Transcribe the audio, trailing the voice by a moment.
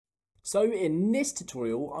So in this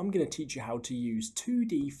tutorial, I'm going to teach you how to use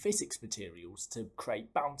 2D physics materials to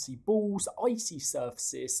create bouncy balls, icy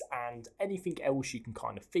surfaces, and anything else you can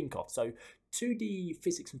kind of think of. So 2D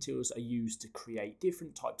physics materials are used to create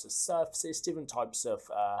different types of surfaces, different types of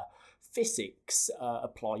physics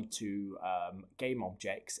applied to game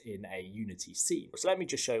objects in a Unity scene. So let me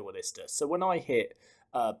just show you what this does. So when I hit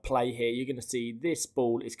play here, you're going to see this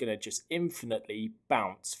ball is going to just infinitely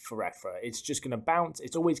bounce forever. It's just going to bounce.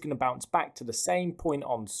 It's always going to bounce back to the same point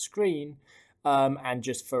on screen and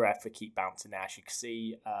just forever keep bouncing. As you can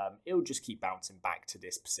see, it'll just keep bouncing back to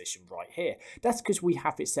this position right here. That's because we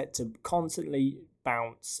have it set to constantly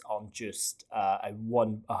bounce on just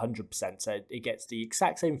 100%. So it gets the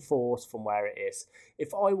exact same force from where it is.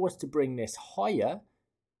 If I was to bring this higher,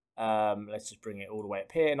 let's just bring it all the way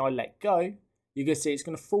up here, and I let go, you're going to see it's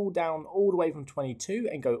going to fall down all the way from 22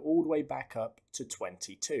 and go all the way back up to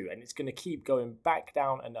 22. And it's going to keep going back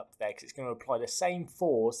down and up there because it's going to apply the same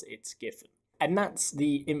force it's given. And that's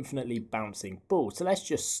the infinitely bouncing ball. So let's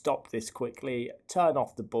just stop this quickly, turn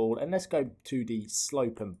off the ball, and let's go to the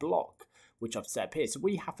slope and block, which I've set up here. So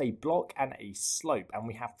we have a block and a slope, and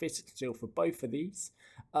we have physics material for both of these.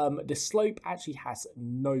 The slope actually has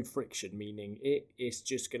no friction, meaning it is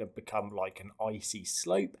just going to become like an icy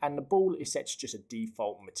slope, and the ball is set to just a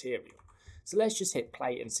default material. So let's just hit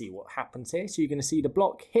play and see what happens here. So you're going to see the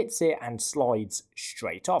block hits it and slides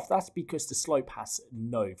straight off. That's because the slope has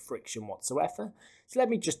no friction whatsoever. So let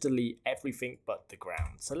me just delete everything but the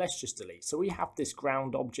ground. So let's just delete. So we have this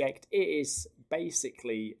ground object. It is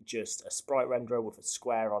basically just a sprite renderer with a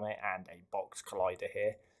square on it and a box collider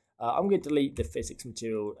here. I'm going to delete the physics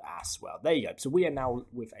material as well. There you go. So we are now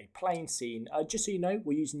with a plain scene. Just so you know,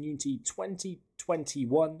 we're using Unity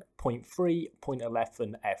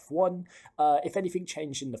 2021.3.11 F1. If anything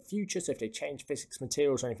changed in the future, so if they change physics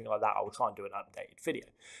materials or anything like that, I'll try and do an updated video.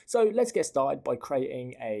 So let's get started by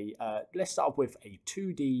creating a, let's start with a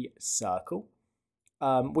 2D circle,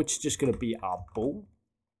 which is just going to be our ball.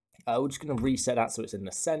 We're just going to reset that so it's in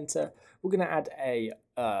the center. We're going to add a,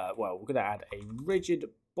 rigid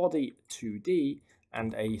body 2D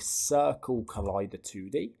and a circle collider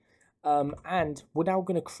 2D. And we're now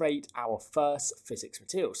going to create our first physics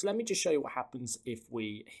material. So let me just show you what happens if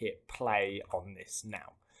we hit play on this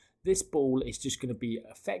now. This ball is just going to be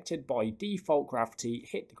affected by default gravity,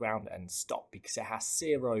 hit the ground and stop because it has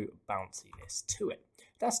zero bounciness to it.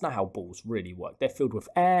 That's not how balls really work. They're filled with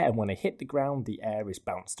air, and when they hit the ground, the air is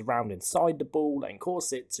bounced around inside the ball and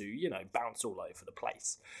cause it to, you know, bounce all over the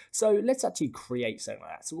place. So let's actually create something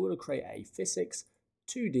like that. So we're going to create a physics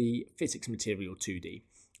material 2D,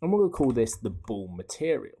 and we're going to call this the ball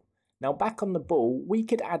material. Now back on the ball, we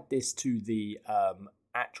could add this to the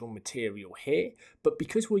actual material here, but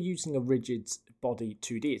because we're using a rigid body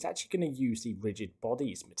 2D, it's actually going to use the rigid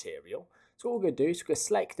bodies material. So what we're going to do is we're going to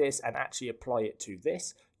select this and actually apply it to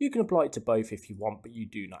this. You can apply it to both if you want, but you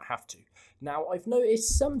do not have to. Now, I've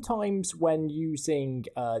noticed sometimes when using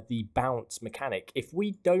the bounce mechanic, if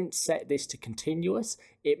we don't set this to continuous,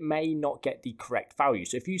 it may not get the correct value.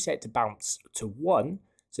 So if you set it to bounce to 1,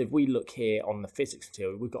 so if we look here on the physics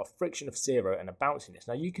material, we've got a friction of 0 and a bounciness.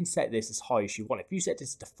 Now you can set this as high as you want. If you set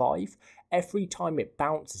this to 5, every time it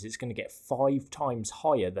bounces, it's going to get 5 times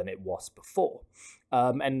higher than it was before.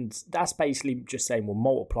 And that's basically just saying we're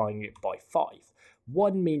multiplying it by 5.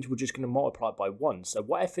 1 means we're just going to multiply it by 1. So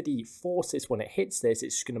whatever the force is when it hits this,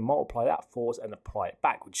 it's just going to multiply that force and apply it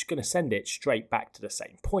back, which is going to send it straight back to the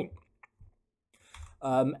same point.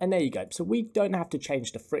 And there you go. So we don't have to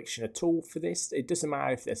change the friction at all for this. It doesn't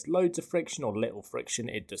matter if there's loads of friction or little friction,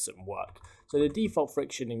 it doesn't work. So the default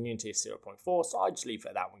friction in Unity is 0.4, so I just leave it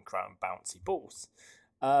at that when creating bouncy balls.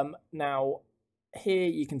 Now, here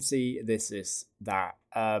you can see this is that,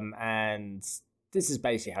 and this is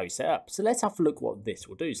basically how you set up. So let's have a look what this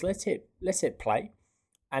will do. So let's hit play,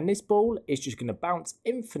 and this ball is just going to bounce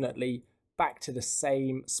infinitely back to the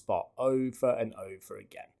same spot over and over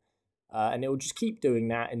again. And it will just keep doing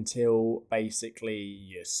that until basically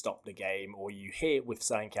you stop the game or you hit it with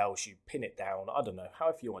something else, you pin it down, I don't know,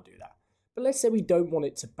 however you want to do that. But let's say we don't want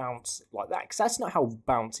it to bounce like that, because that's not how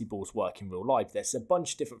bouncy balls work in real life. There's a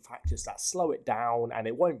bunch of different factors that slow it down and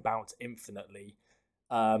it won't bounce infinitely.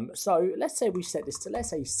 So let's say we set this to, let's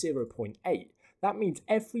say 0.8. That means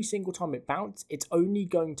every single time it bounces, it's only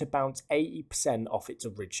going to bounce 80% off its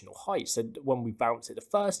original height. So when we bounce it the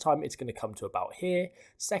first time, it's going to come to about here.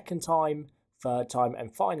 Second time, third time,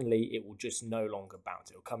 and finally, it will just no longer bounce.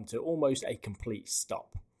 It will come to almost a complete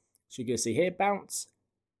stop. So you're going to see here, bounce,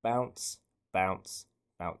 bounce, bounce,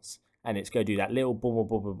 bounce. And it's going to do that little boom, boom,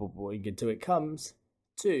 boom, boom, boom, boom, until it comes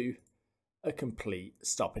to a complete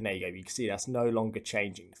stop. And there you go, you can see that's no longer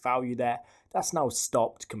changing the value there. That's now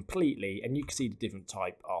stopped completely, and you can see the different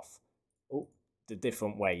type of, the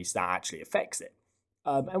different ways that actually affects it.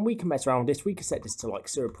 And we can mess around with this. We can set this to like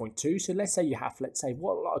 0.2. So let's say you have, let's say,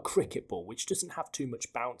 what, like a cricket ball, which doesn't have too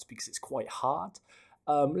much bounce because it's quite hard.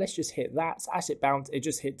 Let's just hit that. So as it bounces, it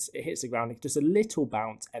just hits the ground. It does a little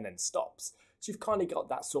bounce and then stops. So you've kind of got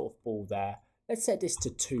that sort of ball there. Let's set this to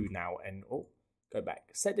 2 now, and go back.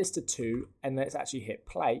 Set this to 2, and let's actually hit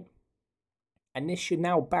play. And this should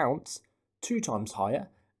now bounce 2 times higher.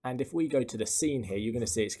 And if we go to the scene here, you're going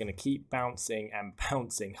to see it's going to keep bouncing and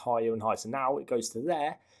bouncing higher and higher. So now it goes to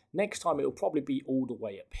there. Next time it will probably be all the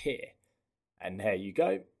way up here. And there you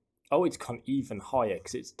go. Oh, it's gone even higher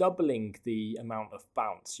because it's doubling the amount of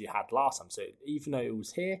bounce you had last time. So even though it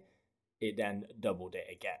was here, it then doubled it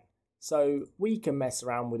again. So we can mess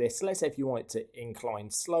around with this. Let's say if you want it to incline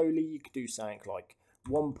slowly, you could do something like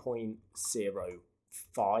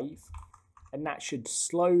 1.05. And that should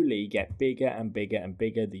slowly get bigger and bigger and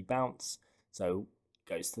bigger, the bounce. So it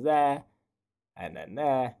goes to there, and then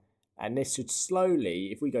there. And this should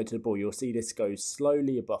slowly, if we go to the ball, you'll see this goes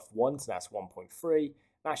slowly above 1, so that's 1.3.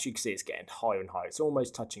 As you can see, it's getting higher and higher. It's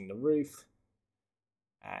almost touching the roof.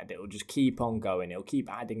 And it will just keep on going. It'll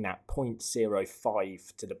keep adding that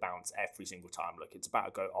 0.05 to the bounce every single time. Look, it's about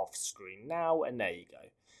to go off screen now, and there you go.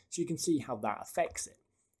 So you can see how that affects it.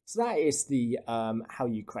 So that is the how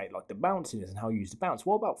you create like the bounciness and how you use the bounce.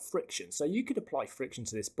 What about friction? So you could apply friction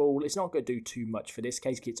to this ball. It's not going to do too much for this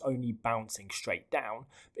case. It's only bouncing straight down.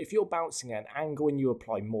 But if you're bouncing at an angle and you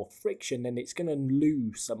apply more friction, then it's going to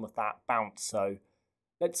lose some of that bounce. So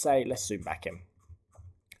let's zoom back in.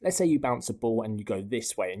 Let's say you bounce a ball and you go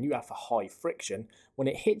this way and you have a high friction. When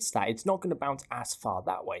it hits that, it's not going to bounce as far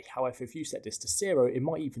that way. However, if you set this to 0, it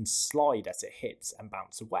might even slide as it hits and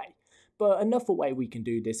bounce away. But another way we can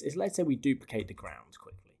do this is, let's say we duplicate the ground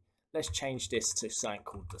quickly. Let's change this to something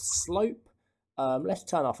called the slope. Let's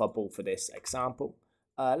turn off our ball for this example.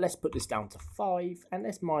 Let's put this down to 5 and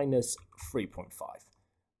let's minus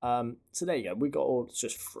 3.5. So there you go. We got all, it's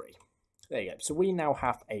just 3. There you go. So we now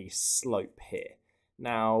have a slope here.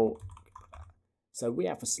 Now, so we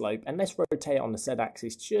have a slope, and let's rotate on the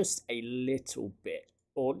z-axis just a little bit,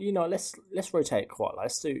 or let's rotate it quite.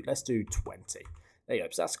 Let's do 20. There you go.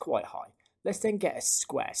 So that's quite high. Let's then get a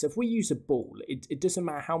square. So if we use a ball, it doesn't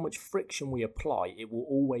matter how much friction we apply, it will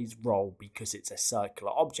always roll because it's a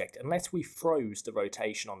circular object, unless we froze the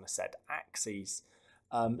rotation on the z-axis.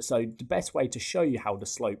 So the best way to show you how the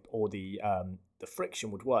slope or the friction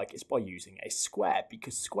would work is by using a square,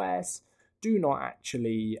 because squares do not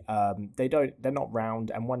actually, they're not round,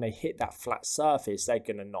 and when they hit that flat surface, they're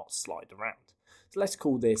going to not slide around. So let's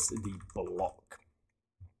call this the block.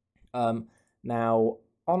 Now,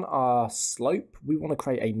 on our slope, we want to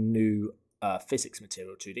create a new physics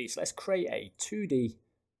material 2D. So let's create a 2D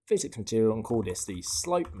physics material and call this the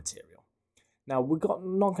slope material. Now, we're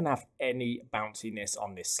not going to have any bounciness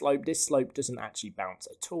on this slope. This slope doesn't actually bounce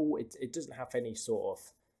at all. It doesn't have any sort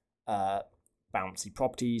of bouncy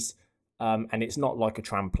properties. And it's not like a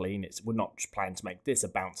trampoline. We're not just planning to make this a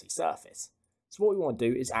bouncy surface. So what we want to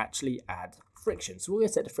do is actually add friction. So we're going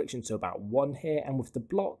to set the friction to about 1 here. And with the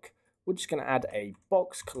block, we're just going to add a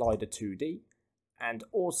box collider 2D and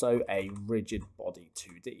also a rigid body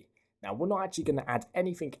 2D. Now, we're not actually going to add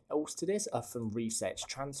anything else to this other than reset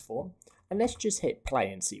transform. And let's just hit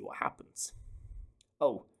play and see what happens.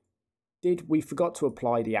 Oh, we forgot to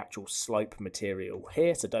apply the actual slope material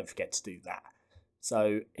here. So don't forget to do that.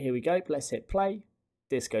 So here we go, let's hit play,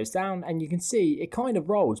 this goes down, and you can see it kind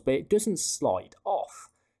of rolls, but it doesn't slide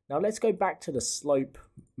off. Now let's go back to the slope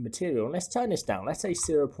material, and let's turn this down, let's say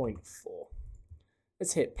 0.4.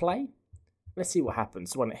 Let's hit play, let's see what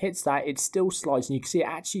happens. So when it hits that, it still slides, and you can see it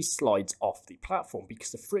actually slides off the platform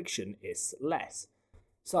because the friction is less.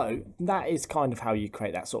 So that is kind of how you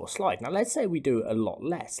create that sort of slide. Now let's say we do a lot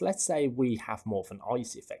less, let's say we have more of an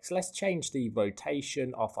icy effect. So let's change the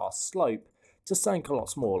rotation of our slope to something a lot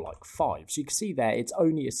smaller, like 5. So you can see there, it's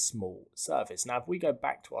only a small surface. Now, if we go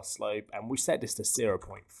back to our slope and we set this to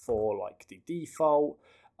 0.4, like the default,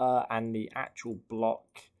 and the actual block,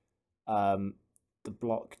 the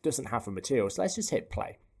block doesn't have a material. So let's just hit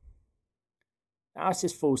play. Now, as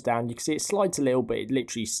this falls down, you can see it slides a little bit. It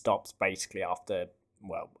literally stops basically after,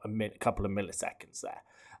 well, a couple of milliseconds there,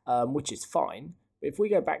 which is fine. But if we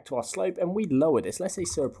go back to our slope and we lower this, let's say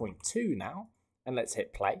 0.2 now, and let's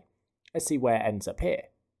hit play. Let's see where it ends up here.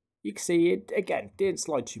 You can see it, again, didn't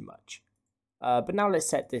slide too much. But now let's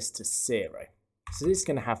set this to 0. So this is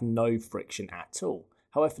going to have no friction at all.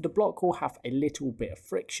 However, the block will have a little bit of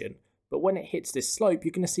friction, But when it hits this slope,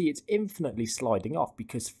 you're going to see it's infinitely sliding off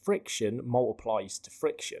because friction multiplies to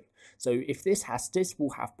friction. So if this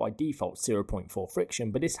will have by default 0.4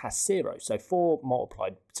 friction, but this has 0. So 0.4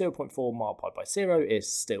 multiplied by 0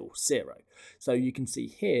 is still 0. So you can see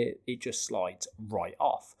here, it just slides right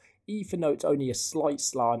off. Even though it's only a slight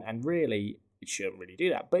slant, and really, it shouldn't really do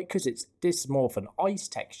that. But because this is more of an ice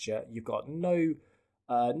texture, you've got no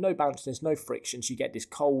bounciness, no friction, so you get this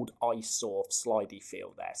cold ice sort of slidey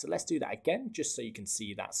feel there. So let's do that again, just so you can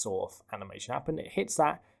see that sort of animation happen. It hits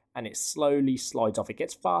that, and it slowly slides off. It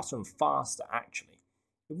gets faster and faster, actually.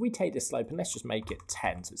 If we take this slope, and let's just make it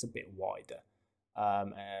 10, so it's a bit wider,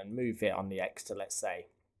 and move it on the X to, let's say,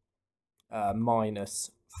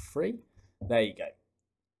 -3. There you go.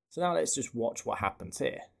 So now let's just watch what happens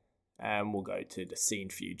here. And we'll go to the scene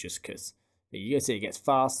view just because you can see it gets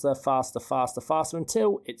faster, faster, faster, faster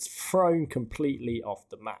until it's thrown completely off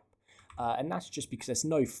the map. And that's just because there's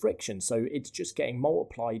no friction. So it's just getting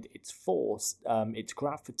multiplied its force, its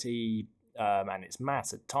gravity, and its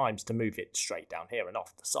mass at times to move it straight down here and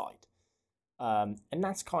off the side. And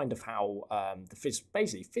that's kind of how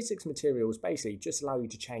physics materials basically just allow you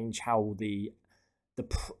to change how the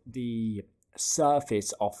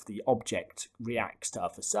surface of the object reacts to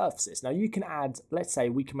other surfaces. Now you can add, let's say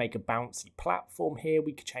we can make a bouncy platform here.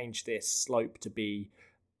 We could change this slope to be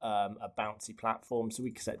a bouncy platform. So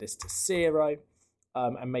we can set this to 0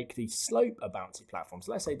 and make the slope a bouncy platform.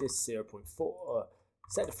 So let's say this 0.4,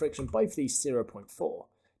 set the friction, both of these 0.4.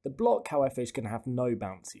 The block, however, is going to have no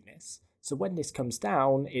bounciness. So when this comes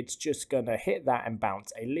down, it's just going to hit that and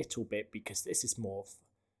bounce a little bit because this is more,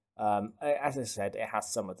 as I said, it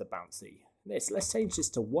has some of the bouncy. Let's change this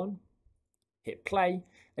to 1, hit play,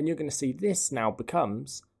 and you're going to see this now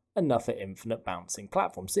becomes another infinite bouncing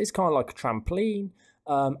platform. So it's kind of like a trampoline.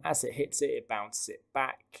 As it hits it, it bounces it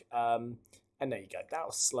back, and there you go.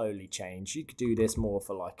 That'll slowly change. You could do this more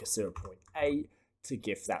for like a 0.8 to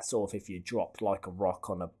give that sort of, if you dropped like a rock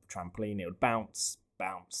on a trampoline, it would bounce,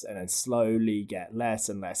 and then slowly get less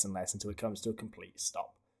and less and less until it comes to a complete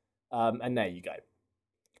stop. And there you go.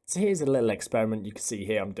 So here's a little experiment you can see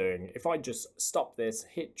here I'm doing. If I just stop this,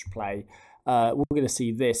 hit play, we're going to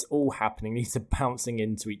see this all happening. These are bouncing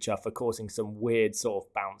into each other, causing some weird sort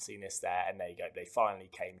of bounciness there. And there you go. They finally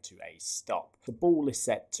came to a stop. The ball is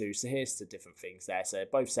set to, so here's the different things there. So they're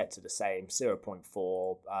both set to the same,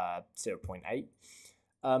 0.4, 0.8.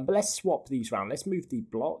 But let's swap these around. Let's move the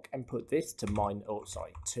block and put this to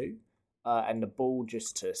 2. And the ball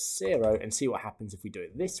just to 0 and see what happens if we do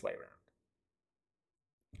it this way around.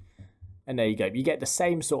 And there you go. You get the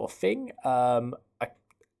same sort of thing.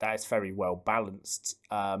 That's very well balanced.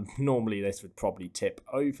 Normally this would probably tip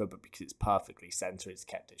over, but because it's perfectly centered, it's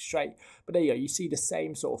kept it straight. But there you go. You see the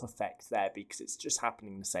same sort of effect there because it's just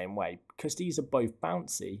happening the same way. Because these are both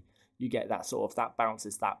bouncy, you get that sort of, that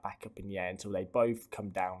bounces that back up in the air until they both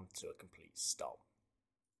come down to a complete stop.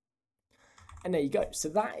 And there you go. So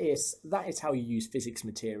that is how you use physics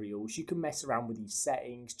materials. You can mess around with these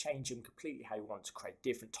settings, change them completely how you want to create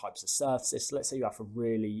different types of surfaces. So let's say you have a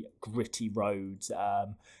really gritty road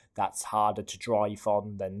that's harder to drive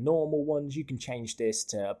on than normal ones. You can change this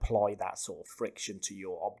to apply that sort of friction to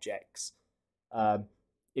your objects.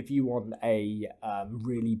 If you want a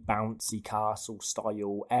really bouncy castle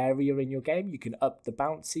style area in your game, you can up the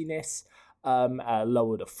bounciness.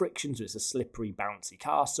 Lower the friction so it's a slippery bouncy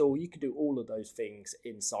castle. You can do all of those things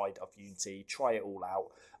inside of Unity. Try it all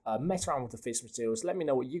out, mess around with the physics materials. Let me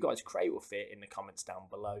know what you guys create with it in the comments down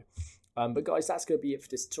below. But guys, that's going to be it for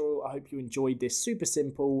this tutorial. I hope you enjoyed this super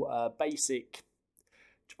simple basic.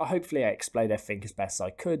 Hopefully I explained everything as best I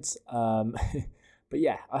could. But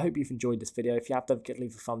yeah, I hope you've enjoyed this video. If you have, don't forget to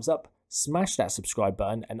leave a thumbs up, smash that subscribe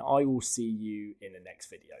button, and I will see you in the next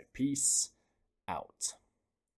video. Peace out.